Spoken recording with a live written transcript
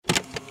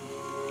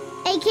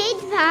A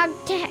kids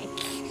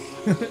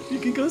podcast. You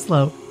can go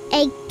slow.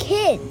 A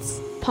kids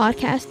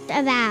podcast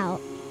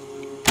about.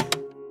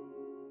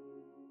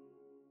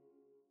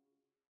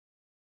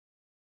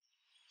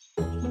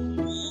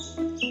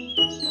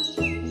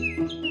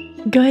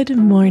 Good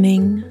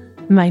morning.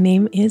 My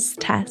name is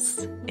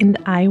Tess, and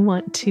I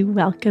want to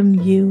welcome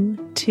you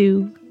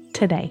to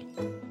today.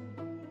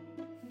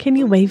 Can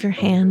you wave your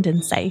hand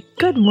and say,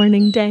 "Good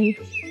morning, day"?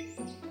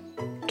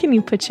 Can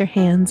you put your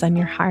hands on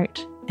your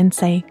heart and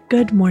say,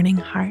 "Good morning,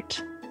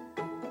 heart"?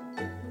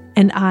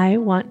 And I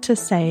want to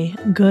say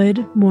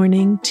good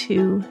morning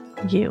to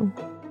you.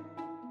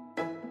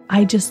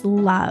 I just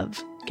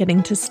love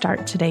getting to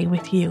start today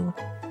with you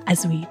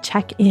as we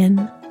check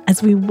in,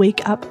 as we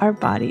wake up our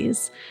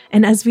bodies,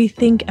 and as we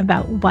think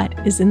about what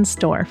is in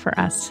store for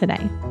us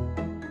today.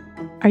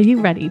 Are you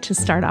ready to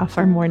start off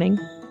our morning?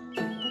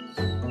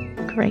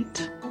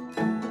 Great.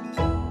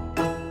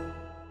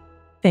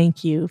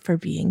 Thank you for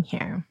being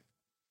here.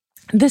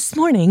 This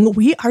morning,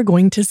 we are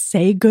going to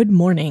say good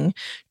morning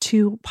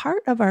to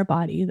part of our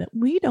body that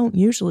we don't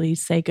usually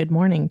say good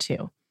morning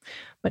to,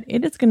 but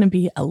it is going to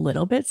be a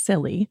little bit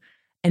silly,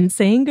 and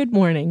saying good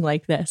morning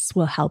like this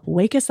will help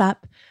wake us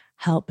up,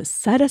 help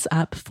set us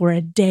up for a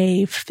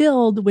day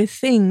filled with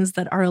things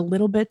that are a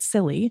little bit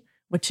silly,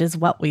 which is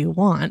what we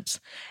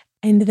want,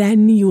 and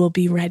then you will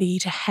be ready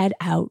to head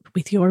out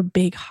with your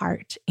big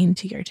heart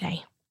into your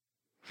day.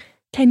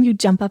 Can you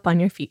jump up on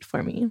your feet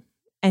for me?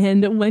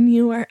 And when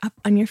you are up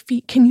on your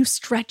feet, can you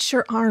stretch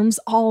your arms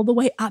all the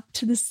way up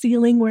to the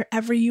ceiling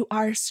wherever you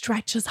are?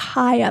 Stretch as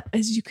high up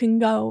as you can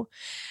go.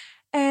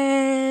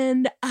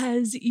 And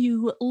as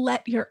you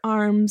let your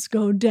arms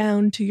go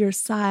down to your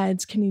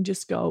sides, can you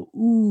just go,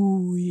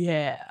 ooh,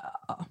 yeah.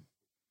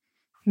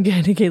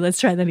 Good. Okay,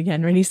 let's try that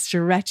again. Ready?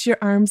 Stretch your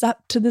arms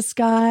up to the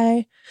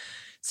sky.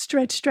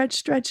 Stretch, stretch,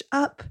 stretch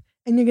up.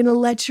 And you're going to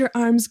let your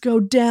arms go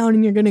down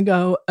and you're going to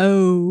go,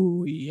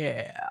 oh,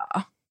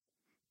 yeah.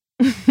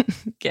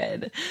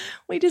 Good.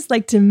 We just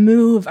like to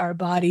move our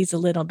bodies a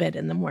little bit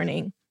in the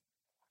morning.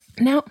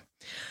 Now,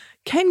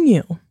 can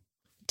you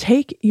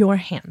take your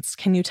hands?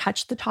 Can you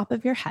touch the top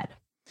of your head?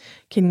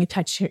 Can you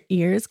touch your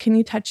ears? Can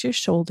you touch your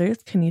shoulders?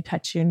 Can you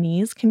touch your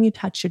knees? Can you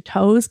touch your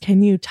toes?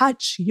 Can you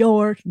touch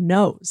your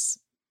nose?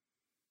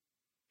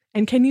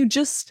 And can you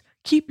just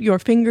keep your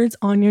fingers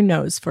on your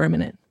nose for a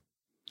minute?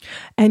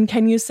 And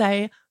can you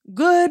say,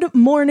 "Good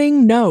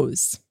morning,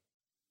 nose"?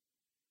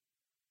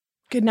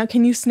 Good. Now,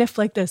 can you sniff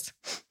like this?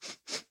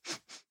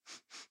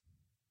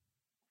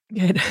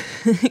 Good.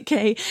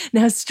 Okay.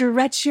 Now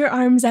stretch your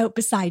arms out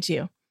beside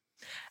you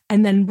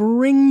and then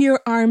bring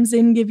your arms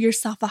in. Give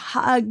yourself a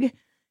hug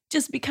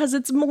just because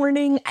it's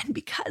morning and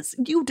because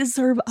you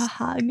deserve a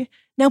hug.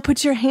 Now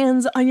put your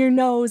hands on your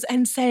nose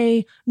and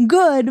say,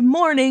 "Good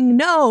morning,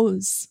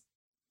 nose."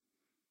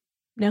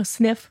 Now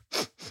sniff.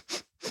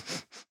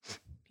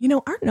 You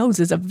know, our nose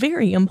is a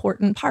very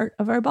important part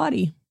of our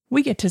body.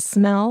 We get to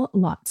smell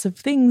lots of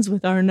things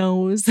with our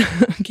nose.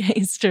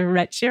 Okay,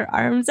 stretch your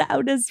arms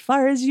out as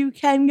far as you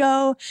can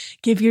go.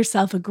 Give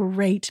yourself a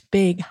great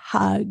big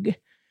hug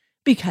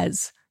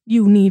because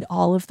you need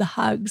all of the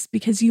hugs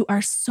because you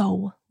are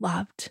so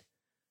loved.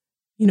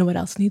 You know what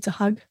else needs a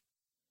hug?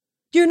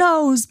 Your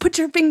nose. Put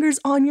your fingers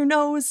on your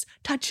nose.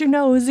 Touch your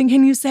nose. And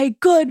can you say,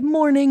 "Good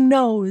morning,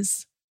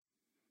 nose"?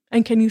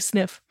 And can you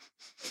sniff?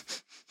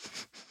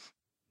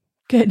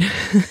 Good.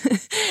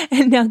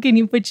 And now can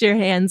you put your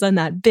hands on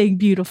that big,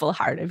 beautiful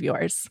heart of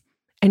yours?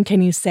 And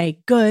can you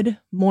say, "Good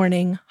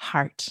morning,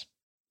 heart"?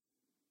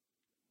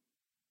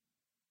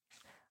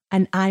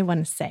 And I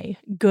want to say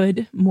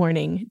good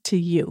morning to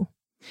you.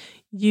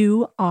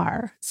 You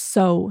are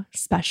so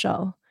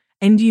special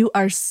and you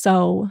are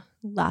so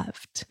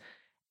loved.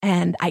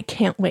 And I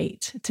can't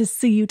wait to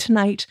see you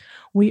tonight.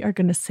 We are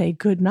going to say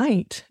good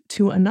night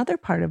to another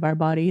part of our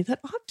body that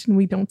often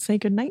we don't say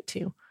good night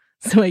to.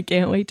 So I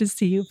can't wait to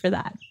see you for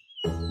that.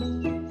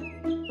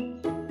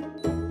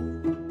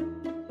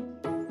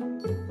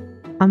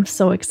 I'm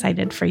so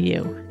excited for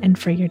you and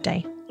for your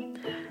day.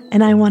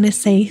 And I want to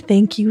say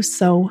thank you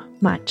so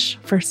much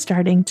for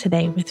starting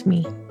today with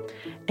me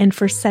and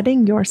for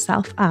setting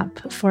yourself up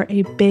for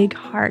a big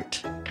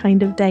heart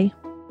kind of day.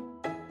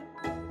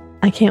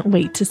 I can't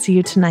wait to see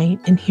you tonight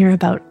and hear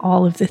about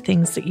all of the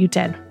things that you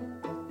did.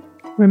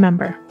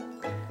 Remember,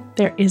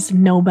 there is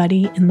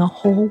nobody in the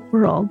whole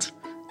world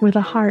with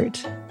a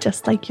heart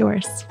just like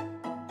yours.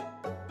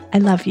 I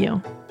love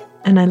you,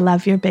 and I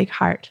love your big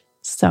heart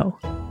so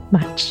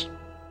much.